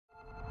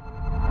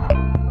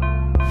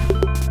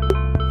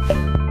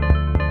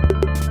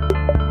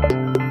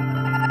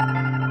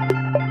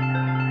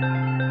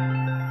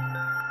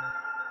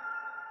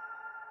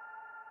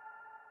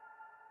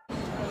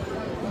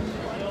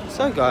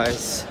So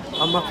guys,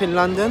 I'm up in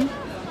London.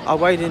 I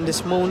weighed in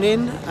this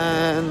morning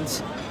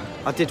and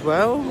I did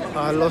well.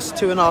 I lost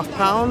 2.5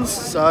 pounds,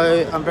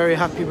 so I'm very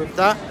happy with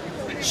that.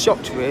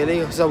 Shocked really,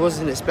 because I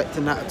wasn't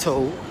expecting that at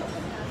all.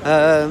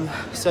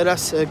 So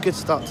that's a good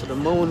start to the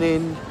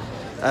morning.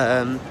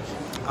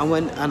 I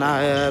went and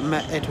I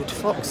met Edward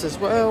Fox as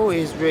well.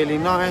 He's really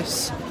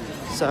nice.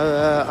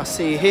 So I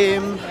see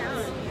him,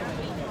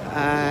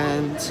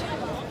 and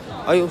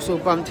I also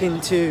bumped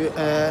into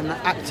an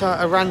actor,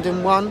 a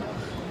random one,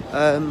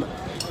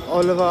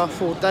 Oliver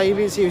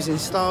Ford-Davies. He was in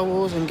Star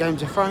Wars and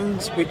Games of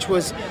Thrones, which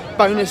was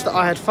bonus that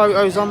I had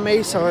photos on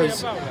me, so I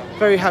was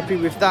very happy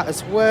with that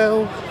as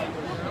well.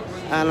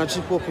 And I'm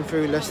just walking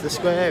through Leicester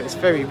Square. It's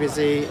very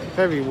busy,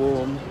 very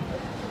warm,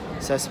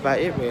 so that's about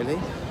it really.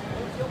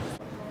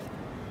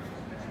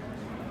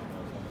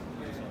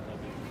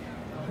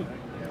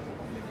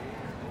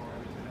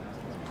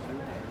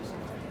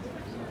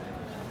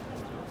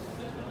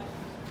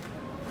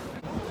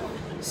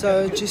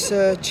 So just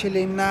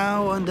chilling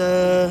now and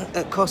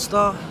at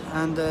Costa,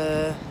 and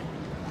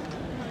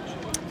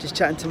just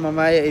chatting to my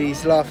mate.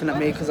 He's laughing at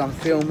me because I'm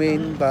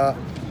filming, but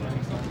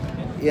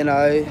you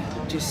know,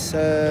 just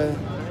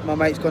my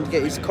mate's gone to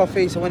get his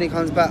coffee, so when he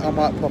comes back I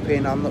might pop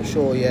in. I'm not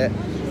sure yet.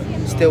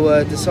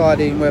 Still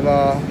deciding whether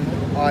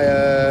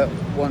I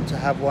want to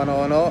have one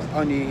or not.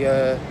 Only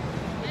a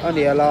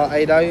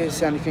latte though. It's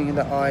the only thing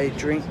that I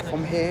drink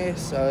from here.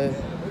 So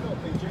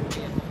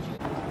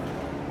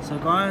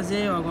guys,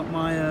 here I've got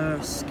my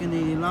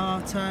skinny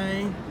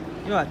latte.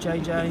 You alright,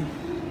 JJ? You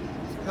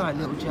alright,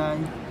 little J?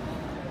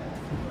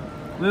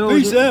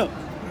 Peace out!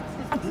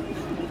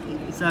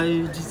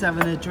 So just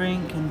having a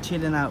drink and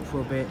chilling out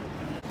for a bit.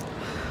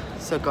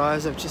 So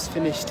guys, I've just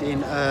finished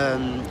in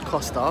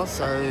Costa,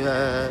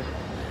 so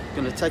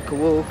gonna take a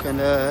walk and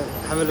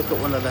have a look at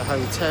one of the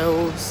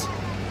hotels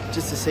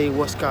just to see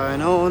what's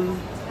going on,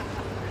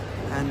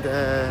 and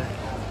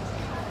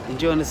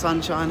enjoying the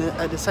sunshine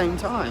at the same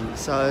time.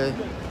 So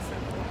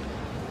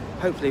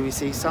hopefully we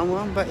see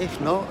someone, but if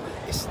not,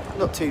 it's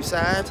not too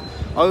sad.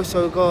 I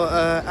also got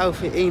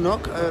Alfred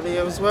Enoch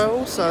earlier as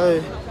well, so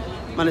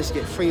managed to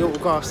get 3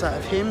 autographs out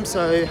of him,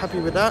 so happy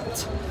with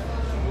that.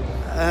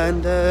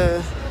 And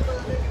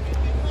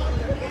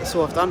that's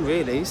all I've done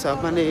really. So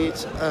I've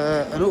managed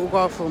an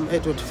autograph from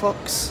Edward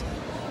Fox,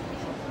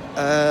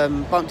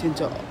 bumped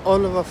into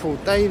Oliver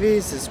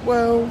Ford-Davies as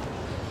well,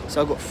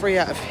 so I got 3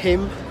 out of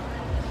him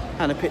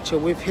and a picture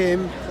with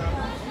him,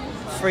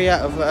 3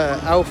 out of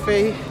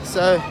Alfie,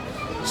 so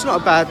it's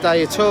not a bad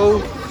day at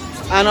all.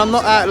 And I'm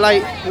not out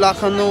late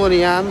like I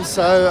normally am,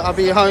 so I'll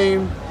be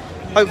home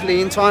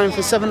hopefully in time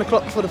for 7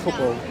 o'clock for the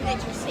football.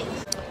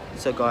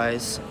 So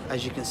guys,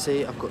 as you can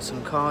see, I've got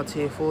some cards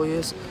here for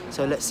you,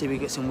 so let's see if we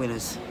get some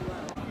winners.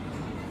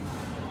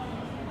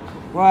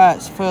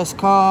 Right, first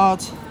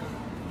card.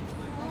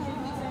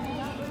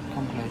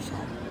 Come closer.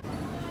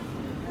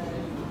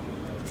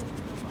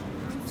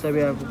 So we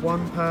have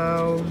 £1,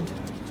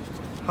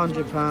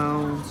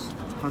 £100,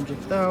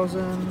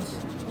 100,000,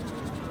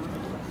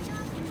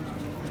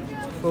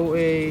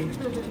 40,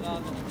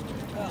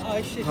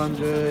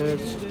 100.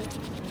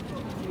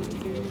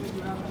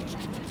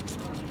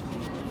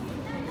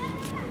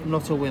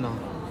 Not a winner.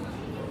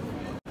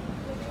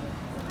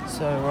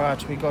 So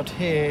right, we got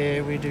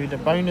here, we do the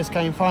bonus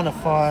game, find a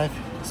 5,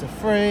 it's a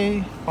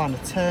 3, find a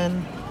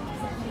 10,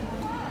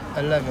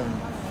 11.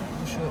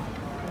 I'm sure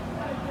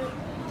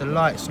the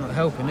light's not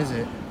helping, is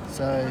it?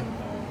 So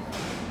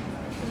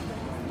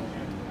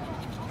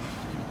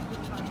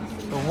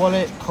the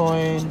wallet,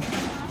 coin,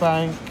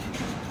 bank,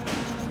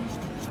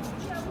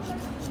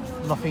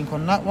 nothing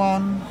on that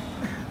one.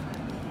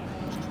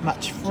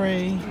 Match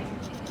 3,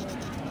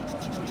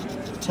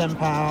 £10,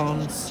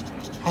 £100,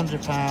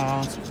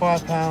 £5, £5,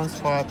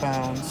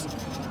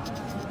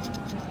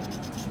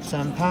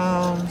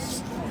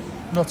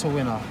 £10, not a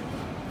winner.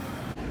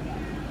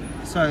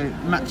 So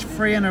match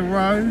 3 in a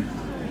row.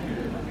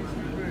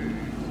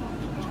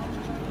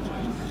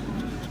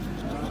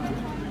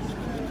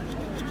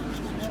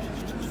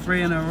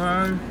 Three in a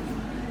row,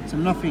 so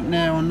nothing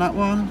there on that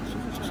one.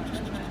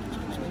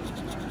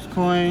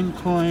 Coin,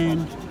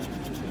 coin,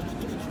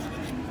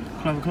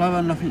 clover,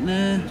 clover, nothing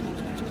there.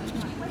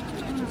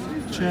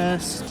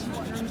 Chest,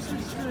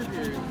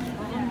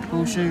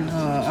 horseshoe.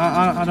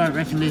 I don't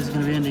reckon these are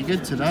going to be any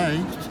good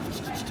today.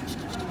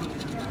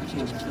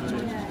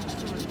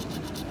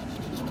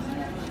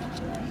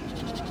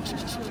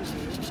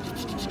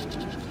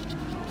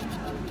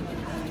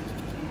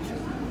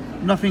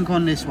 Nothing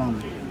on this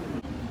one.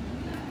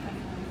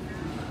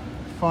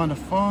 Find a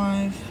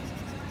 5.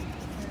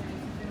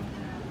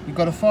 You've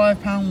got a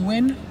 £5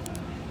 win.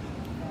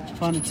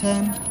 Find a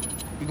 10.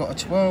 You've got a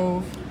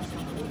 12.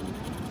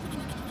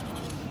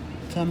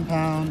 £10,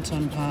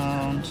 £10,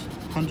 £100,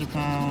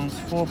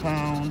 £4,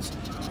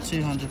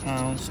 £200,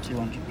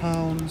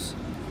 £200.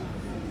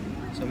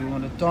 So we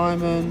want a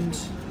diamond.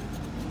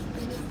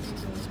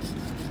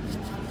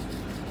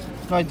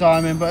 No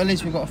diamond, but at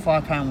least we've got a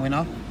 £5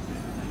 winner.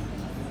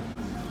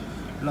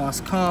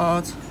 Last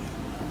card.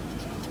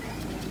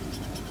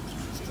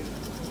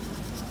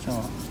 So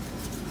shot.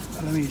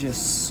 Let me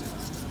just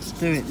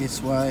do it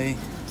this way.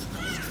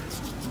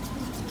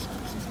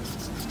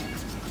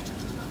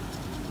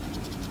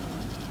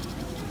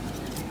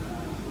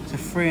 So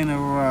 3 in a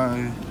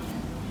row.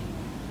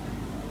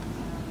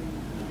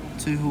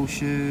 2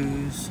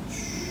 horseshoes.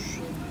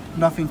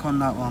 Nothing on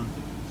that one.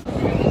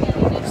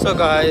 So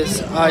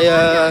guys,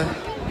 I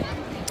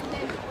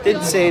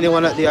didn't see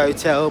anyone at the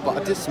hotel, but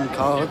I did some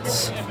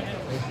cards.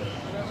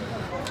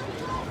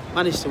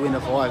 Managed to win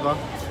a fiver.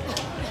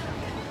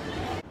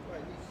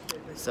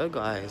 So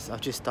guys,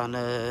 I've just done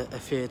a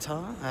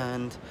theatre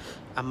and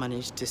I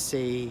managed to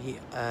see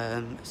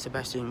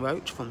Sebastian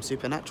Roach from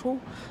Supernatural.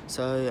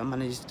 So I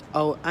managed,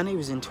 oh, and he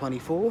was in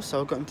 24,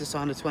 so I got him to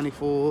sign a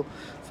 24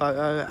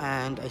 photo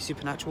and a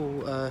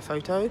Supernatural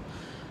photo.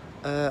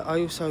 I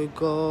also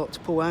got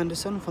Paul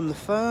Anderson from The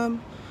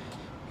Firm.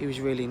 He was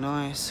really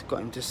nice,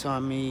 got him to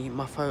sign me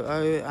my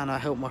photo, and I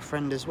helped my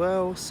friend as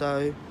well,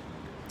 so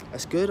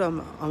that's good. I'm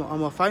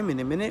off home in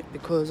a minute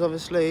because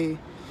obviously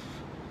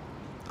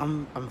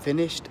I'm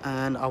finished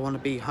and I want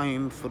to be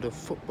home for the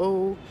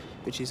football,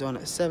 which is on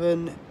at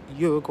 7.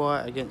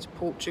 Uruguay against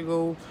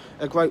Portugal.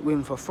 A great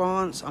win for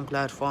France. I'm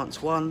glad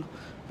France won.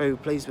 Very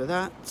pleased with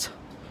that.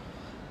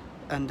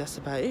 And that's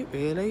about it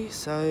really.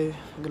 So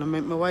I'm going to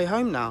make my way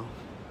home now.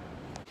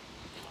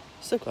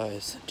 So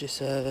guys,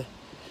 just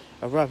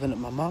arriving at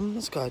my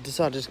mum's. I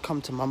decided to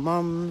come to my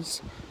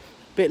mum's.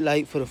 Bit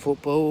late for the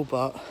football,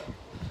 but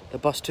the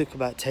bus took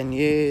about 10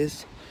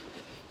 years.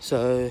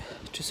 So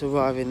just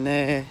arriving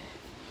there.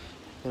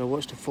 Gonna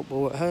watch the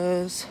football at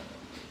hers,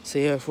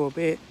 see her for a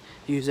bit,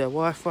 use her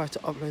Wi-Fi to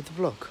upload the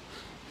vlog.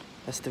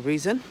 That's the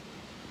reason.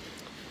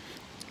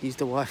 Use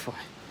the Wi-Fi.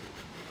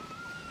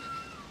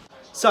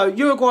 So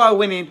Uruguay are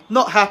winning,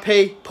 not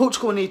happy.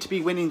 Portugal need to be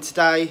winning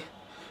today.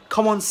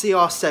 Come on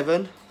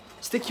CR7,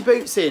 stick your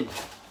boots in.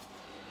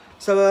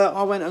 So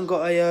I went and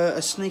got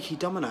a sneaky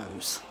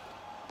Domino's.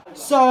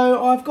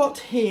 So I've got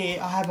here,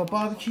 I have a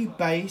barbecue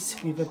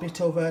base with a bit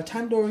of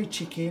tandoori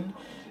chicken,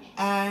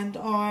 and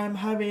I'm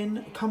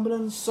having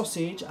Cumberland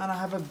sausage, and I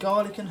have a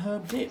garlic and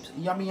herb dip.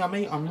 Yummy,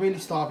 yummy. I'm really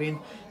starving.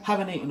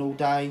 Haven't eaten all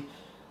day,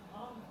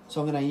 so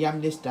I'm going to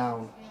yam this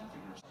down.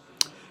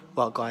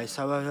 Right guys,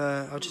 so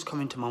I'll just come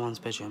into my mum's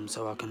bedroom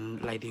so I can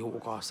lay the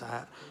autographs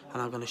out,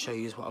 and I'm going to show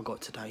you what I got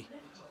today.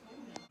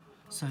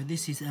 So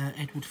this is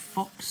Edward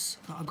Fox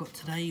that I got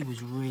today. He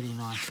was really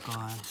nice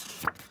guy.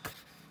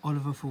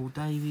 Oliver Fall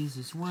Davies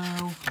as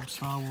well from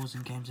Star Wars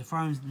and Games of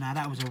Thrones. Now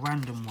that was a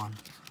random one.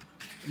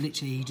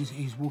 Literally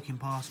he was walking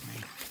past me.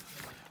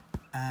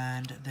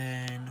 And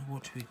then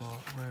what do we got?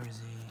 Where is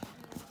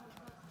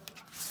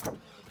he?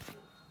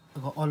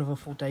 I've got Oliver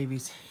Fall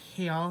Davies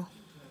here on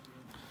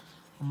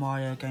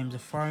my Games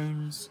of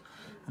Thrones,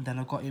 and then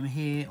I've got him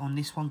here on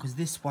this one because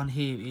this one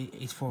here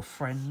is for a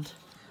friend.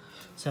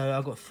 So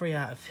I got 3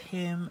 out of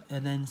him,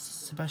 and then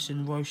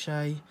Sebastian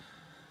Roche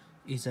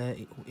is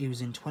he was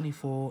in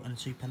 24 and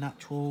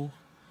Supernatural.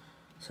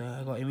 So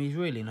I got him. He's a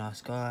really nice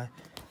guy.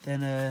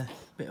 Then a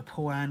bit of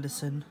Paul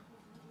Anderson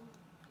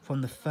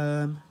from The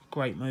Firm,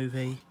 great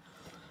movie.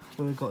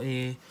 What we've got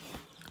here,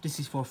 this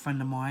is for a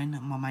friend of mine,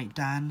 my mate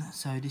Dan.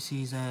 So this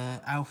is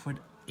Alfred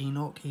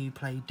Enoch. He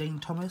played Dean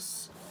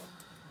Thomas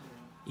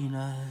in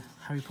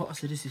Harry Potter.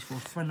 So this is for a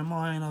friend of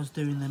mine. I was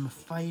doing them a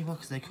favour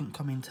because they couldn't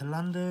come into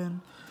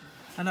London,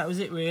 and that was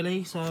it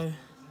really. So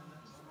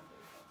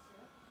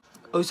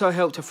also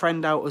helped a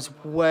friend out as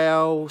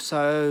well.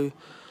 So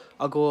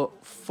I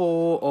got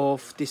 4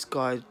 of this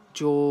guy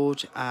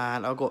George,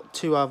 and I got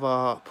 2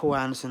 other Paul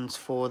Andersons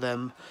for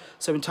them.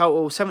 So in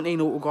total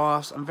 17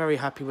 autographs. I'm very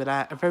happy with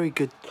that. A very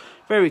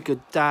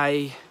good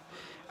day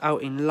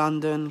out in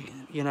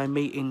London, you know,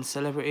 meeting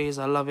celebrities.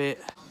 I love it.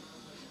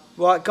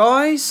 Right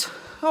guys,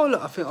 oh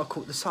look, I think I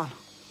caught the sun.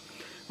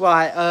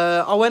 Right,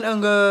 I went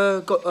and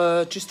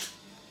got just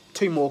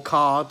 2 more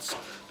cards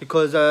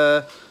because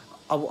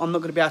I'm not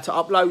going to be able to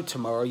upload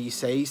tomorrow, you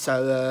see,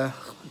 so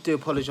I do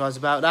apologise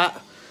about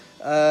that.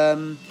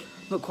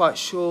 Not quite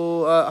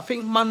sure. I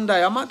think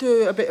Monday, I might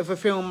do a bit of a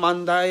film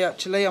Monday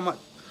actually. I might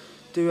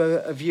do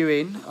a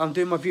viewing. I'm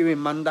doing my viewing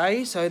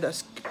Monday, so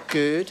that's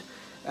good.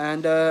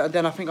 And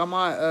then I think I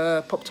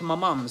might pop to my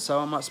mum's, so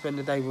I might spend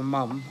the day with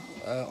mum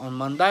on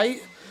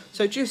Monday.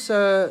 So just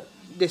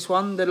this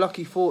one, the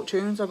Lucky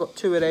Fortunes. I got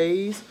 2 of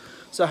these,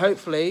 so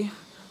hopefully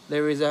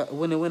there is a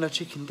winner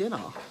chicken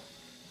dinner.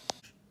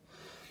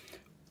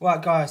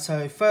 Right guys,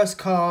 so first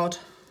card,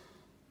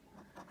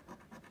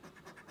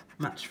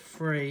 match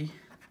 3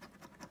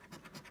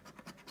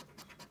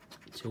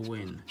 to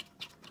win.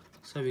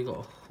 So we got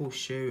a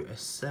horseshoe, a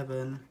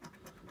 7,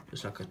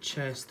 just like a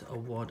chest, a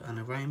wad and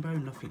a rainbow,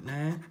 nothing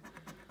there.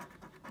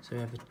 So we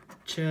have a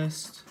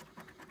chest,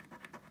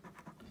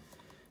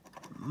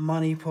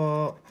 money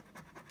pot,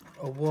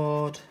 a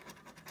wad,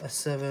 a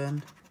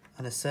 7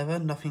 and a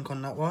 7, nothing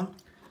on that one.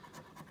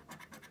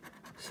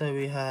 So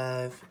we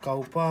have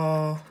gold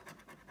bar,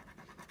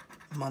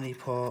 money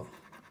pot,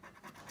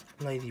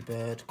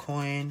 ladybird,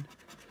 coin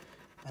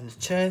and a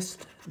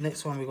chest.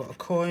 Next one we got a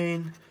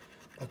coin,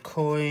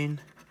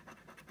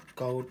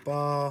 gold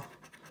bar,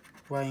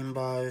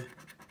 rainbow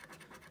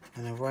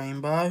and a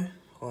rainbow.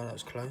 Oh, that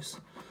was close.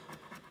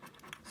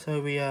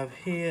 So we have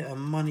here a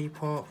money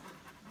pot,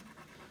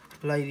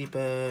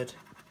 ladybird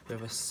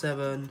with a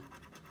 7,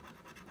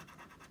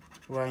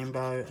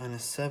 rainbow and a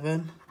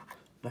 7,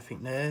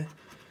 nothing there.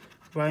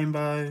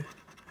 Rainbow,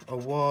 a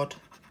wad,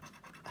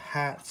 a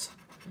hat,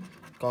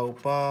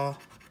 gold bar,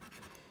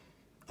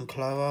 and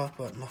clover,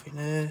 but nothing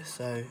there.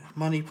 So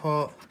money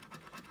pot,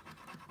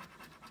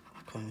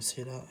 can't even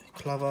see that.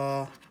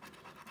 Clover,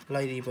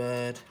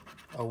 ladybird,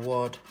 a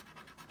wad,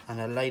 and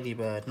a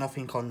ladybird.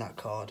 Nothing on that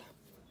card.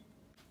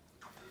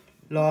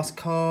 Last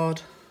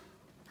card.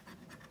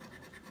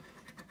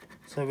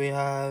 So we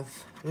have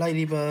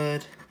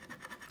ladybird,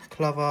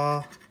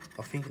 clover,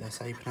 I think that's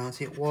how you pronounce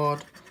it,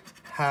 wad,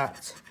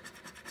 hat,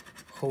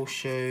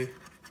 horseshoe,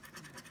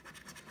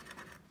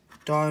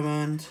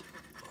 diamond,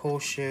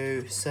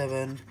 horseshoe,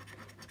 7,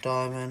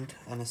 diamond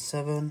and a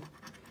 7,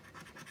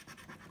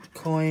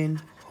 coin,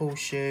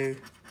 horseshoe,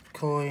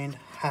 coin,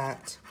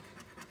 hat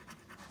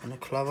and a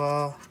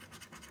clover.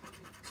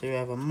 So we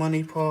have a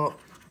money pot,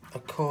 a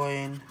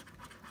coin,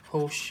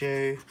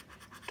 horseshoe,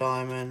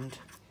 diamond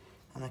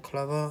and a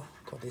clover.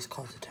 God, these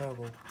cards are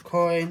terrible.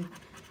 Coin,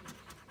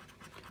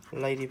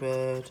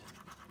 ladybird,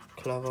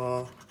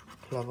 clover,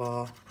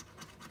 clover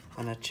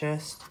and a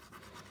chest,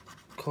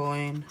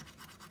 coin,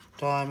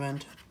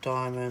 diamond,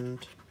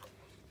 diamond,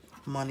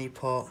 money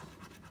pot,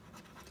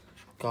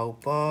 gold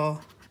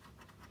bar,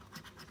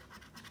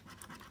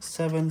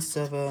 7,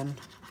 7,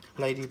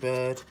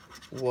 ladybird,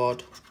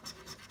 wad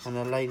and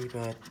a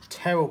ladybird.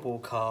 Terrible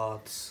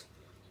cards.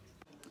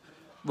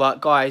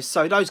 Right guys,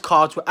 so those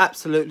cards were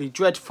absolutely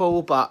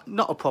dreadful, but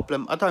not a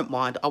problem. I don't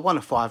mind. I won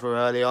a £5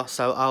 earlier,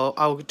 so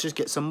I'll just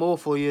get some more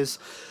for you.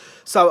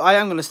 So I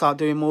am going to start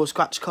doing more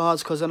scratch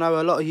cards, because I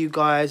know a lot of you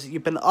guys,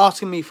 you've been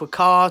asking me for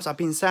cards. I've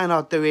been saying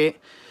I'll do it,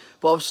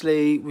 but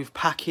obviously with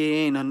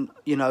packing and,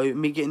 you know,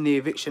 me getting the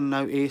eviction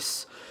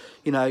notice,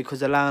 you know,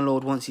 because the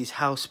landlord wants his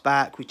house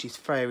back, which is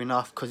fair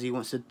enough, because he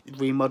wants to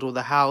remodel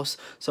the house.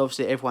 So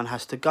obviously everyone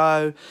has to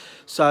go.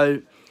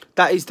 So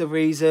that is the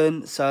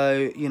reason.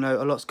 So, you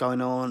know, a lot's going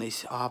on.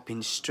 I've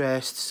been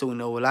stressed, sorting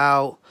it all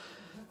out.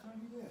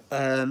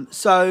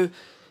 So,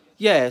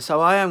 yeah, so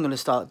I am going to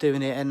start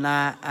doing it and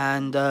that.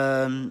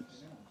 And,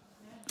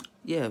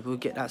 yeah, we'll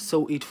get that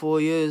sorted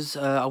for you.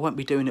 I won't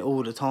be doing it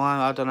all the time.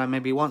 I don't know,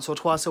 maybe once or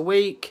twice a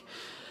week.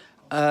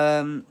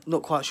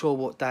 Not quite sure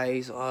what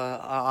days.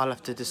 I'll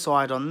have to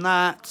decide on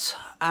that.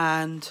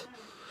 And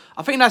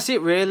I think that's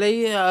it,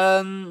 really.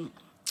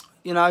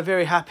 You know,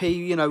 very happy,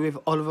 you know, with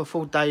Oliver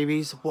Ford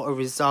Davies. What a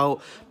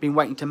result. Been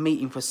waiting to meet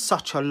him for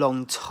such a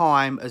long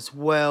time as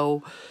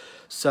well.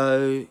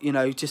 So, you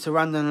know, just to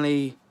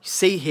randomly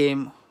see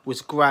him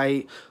was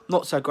great.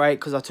 Not so great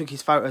because I took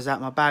his photos out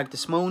of my bag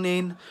this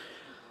morning.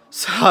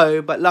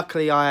 So, but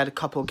luckily I had a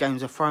couple of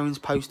Games of Thrones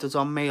posters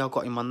on me. I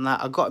got him on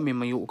that. I got him in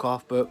my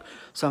autograph book.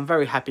 So I'm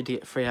very happy to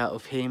get 3 out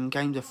of him.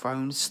 Games of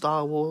Thrones,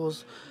 Star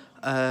Wars,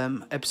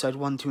 episode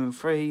 1, 2 and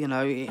 3. You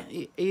know,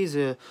 he's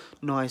a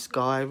nice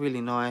guy, really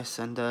nice,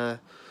 and a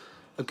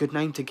good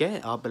name to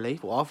get, I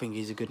believe. Well, I think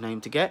he's a good name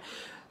to get.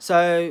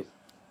 So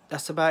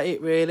that's about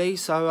it, really.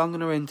 So I'm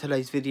going to end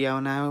today's video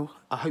now.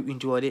 I hope you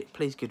enjoyed it.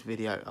 Please give the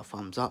video a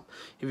thumbs up.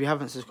 If you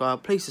haven't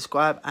subscribed, please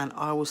subscribe, and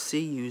I will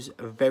see you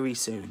very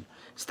soon.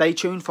 Stay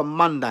tuned for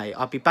Monday.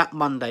 I'll be back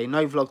Monday.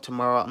 No vlog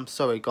tomorrow. I'm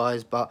sorry,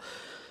 guys, but,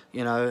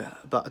 you know,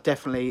 but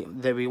definitely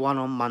there'll be one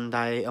on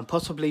Monday and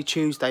possibly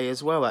Tuesday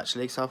as well,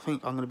 actually. So I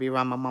think I'm going to be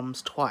around my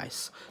mum's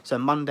twice. So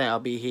Monday I'll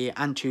be here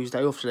and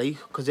Tuesday, obviously,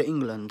 because of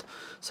England.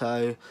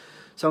 So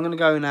I'm going to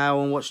go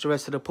now and watch the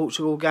rest of the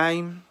Portugal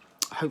game.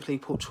 Hopefully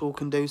Portugal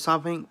can do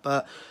something,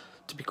 but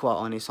to be quite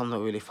honest, I'm not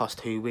really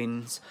fussed who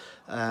wins.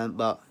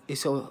 But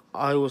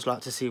I always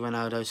like to see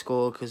Ronaldo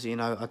score, because, you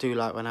know, I do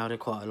like Ronaldo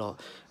quite a lot.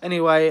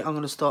 Anyway, I'm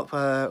going to stop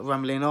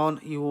rambling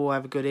on. You all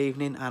have a good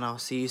evening, and I'll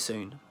see you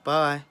soon.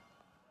 Bye.